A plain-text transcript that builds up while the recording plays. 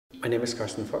My name is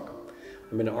Carsten Fock.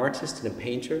 I'm an artist and a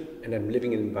painter, and I'm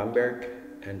living in Bamberg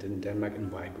and in Denmark in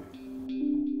Vejby.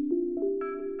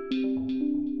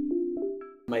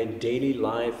 My daily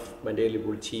life, my daily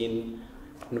routine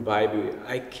in Vejby,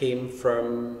 I came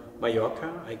from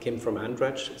Mallorca, I came from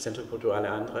Andratx, Centro Cultural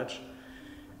Andratx,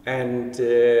 and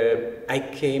I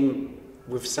came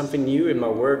with something new in my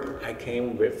work. I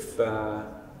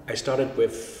started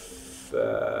with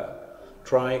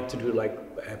trying to do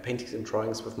paintings and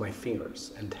drawings with my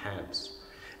fingers and hands.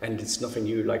 And it's nothing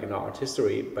new like in art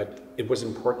history, but it was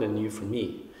important and new for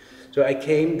me. So I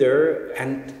came there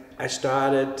and I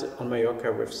started on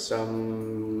Mallorca with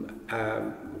some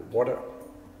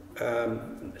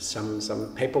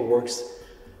some paperworks,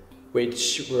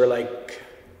 which were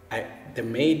they're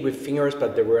made with fingers,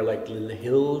 but there were like little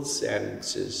hills and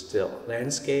still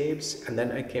landscapes. And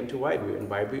then I came to Vejby, and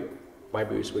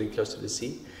Vejby is really close to the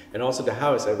sea. And also the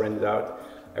house I rented out,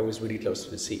 I was really close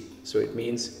to the sea. So it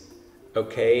means,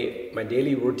 okay, my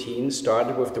daily routine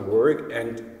started with the work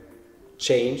and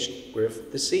changed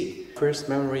with the sea. First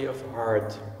memory of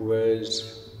art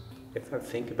was, if I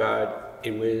think about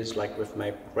it, was like with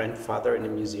my grandfather in the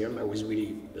museum. I was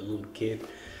really a little kid.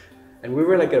 And we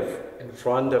were in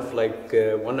front of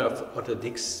one of Otto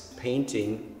Dick's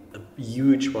painting, a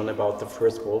huge one about the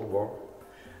First World War.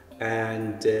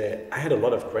 And I had a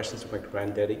lot of questions with my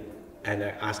granddaddy, and I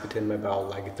asked him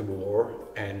about the war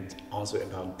and also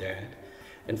about Dad.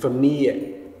 And for me,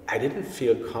 I didn't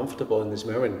feel comfortable in this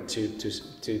moment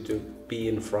to be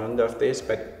in front of this,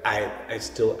 but I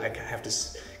have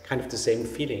this kind of the same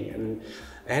feeling. And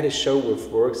I had a show with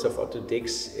works of Otto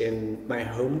Dick's in my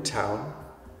hometown,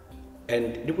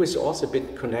 and it was also a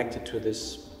bit connected to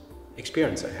this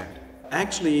experience I had.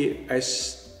 Actually, I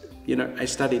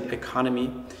studied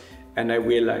economy, and I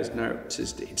realized, no,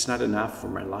 it's not enough for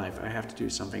my life. I have to do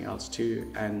something else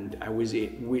too. And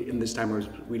in this time I was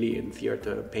really in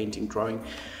theater, painting, drawing,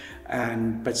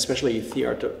 but especially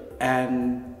theater.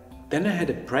 And then I had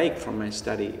a break from my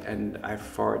study, and I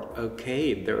thought,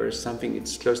 okay, there is something.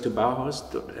 It's close to Bauhaus,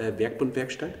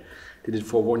 Werkbundwerkstatt. Did it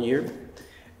for 1 year,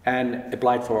 and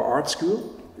applied for art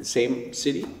school, the same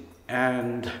city.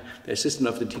 And the assistant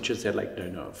of the teacher said,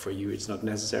 no, for you it's not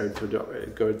necessary to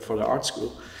go for the art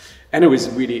school. And I was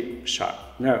really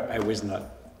shocked. No, I was not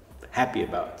happy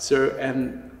about it. So,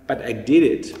 but I did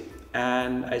it,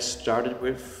 and I started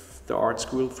with the art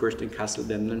school, first in Kassel,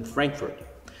 then in Frankfurt.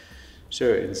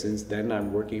 So, and since then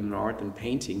I'm working in art and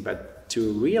painting, but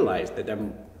to realize that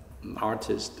I'm an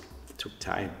artist took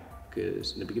time,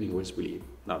 because in the beginning I was really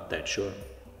not that sure.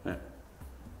 Yeah.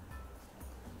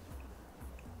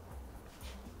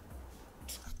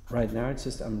 Right now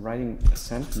I'm writing a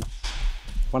sentence.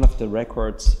 One of the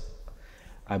records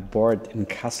I bought in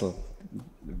Kassel,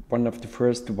 one of the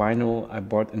first vinyl I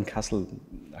bought in Kassel,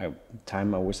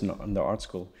 time I was in the art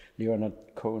school, Leonard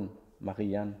Cohen,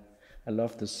 Marianne. I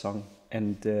love this song,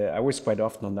 and I was quite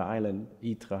often on the island,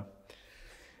 Itra,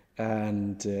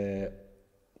 and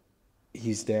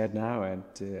he's there now, and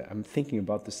I'm thinking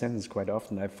about the sentence quite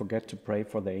often. I forget to pray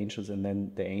for the angels, and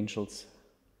then the angels.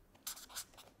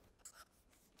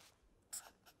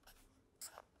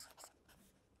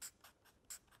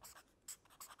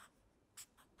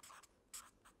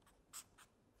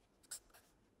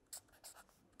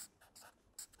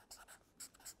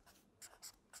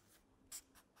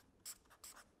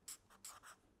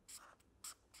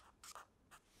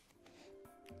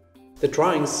 The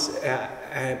drawings I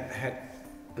had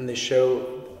in the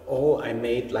show, all I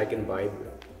made in Vejby.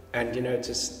 And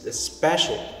just a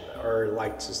special, or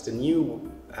just a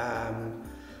new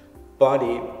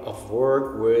body of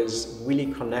work was really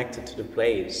connected to the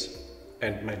place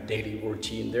and my daily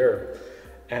routine there.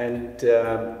 And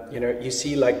you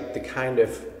see the kind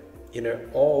of,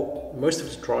 most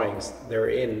of the drawings they're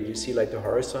in, you see the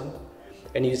horizon,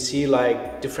 and you see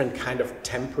different kind of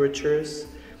temperatures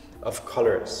of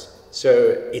colors. So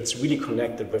it's really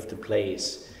connected with the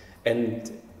place. And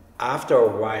after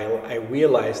a while, I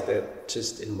realized that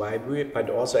just in Vejby, but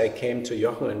also I came to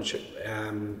Jochen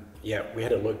and we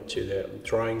had a look to the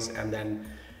drawings, and then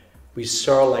we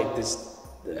saw this,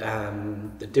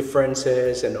 the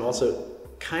differences, and also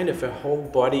kind of a whole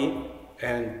body,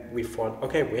 and we thought,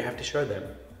 okay, we have to show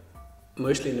them.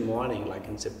 Mostly in the morning,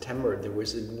 in September, there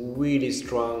was a really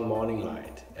strong morning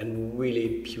light and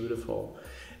really beautiful.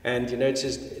 And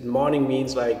just morning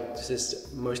means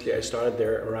mostly I started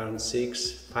there around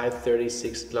 5:30,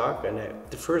 6 o'clock, and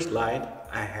the first light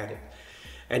I had it.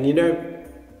 And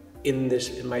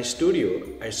in my studio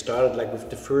I started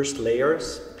with the first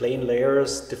layers, plain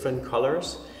layers, different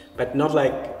colors, but not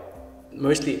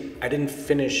mostly I didn't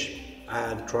finish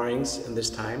the drawings in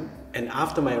this time. And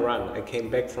after my run, I came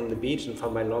back from the beach and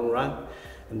from my long run,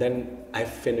 and then I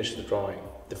finished the drawing,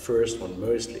 the first one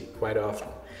mostly, quite often.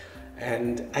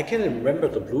 And I can remember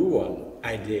the blue one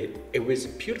I did. It was a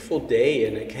beautiful day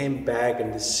and I came back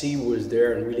and the sea was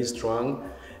there and really strong.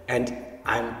 And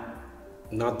I'm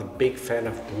not the big fan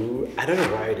of blue. I don't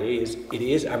know why it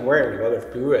is. I'm wearing a lot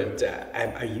of blue and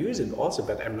I use it also,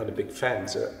 but I'm not a big fan.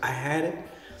 So I had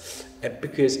it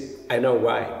because I know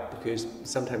why. Because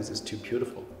sometimes it's too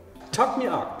beautiful. Talk me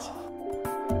art.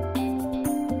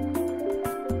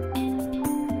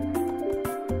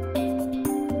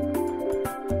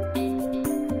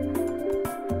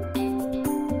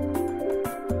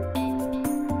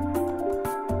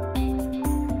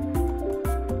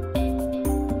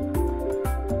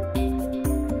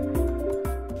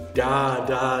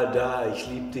 Da, ich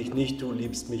lieb dich nicht, du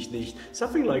liebst mich nicht.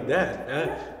 Something like that.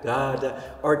 Da.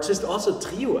 Or just also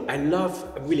Trio. I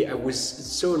was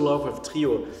so in love with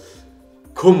Trio.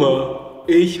 Kummer,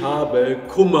 ich habe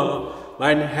Kummer.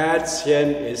 Mein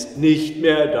Herzchen ist nicht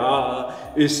mehr da,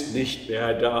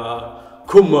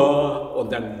 Kummer.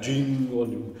 Und dann Jing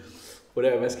und...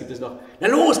 Oder was gibt es noch? Na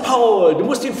los, Paul, du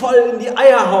musst ihn voll in die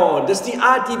Eier hauen. Das ist die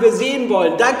Art, die wir sehen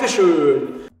wollen.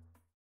 Dankeschön.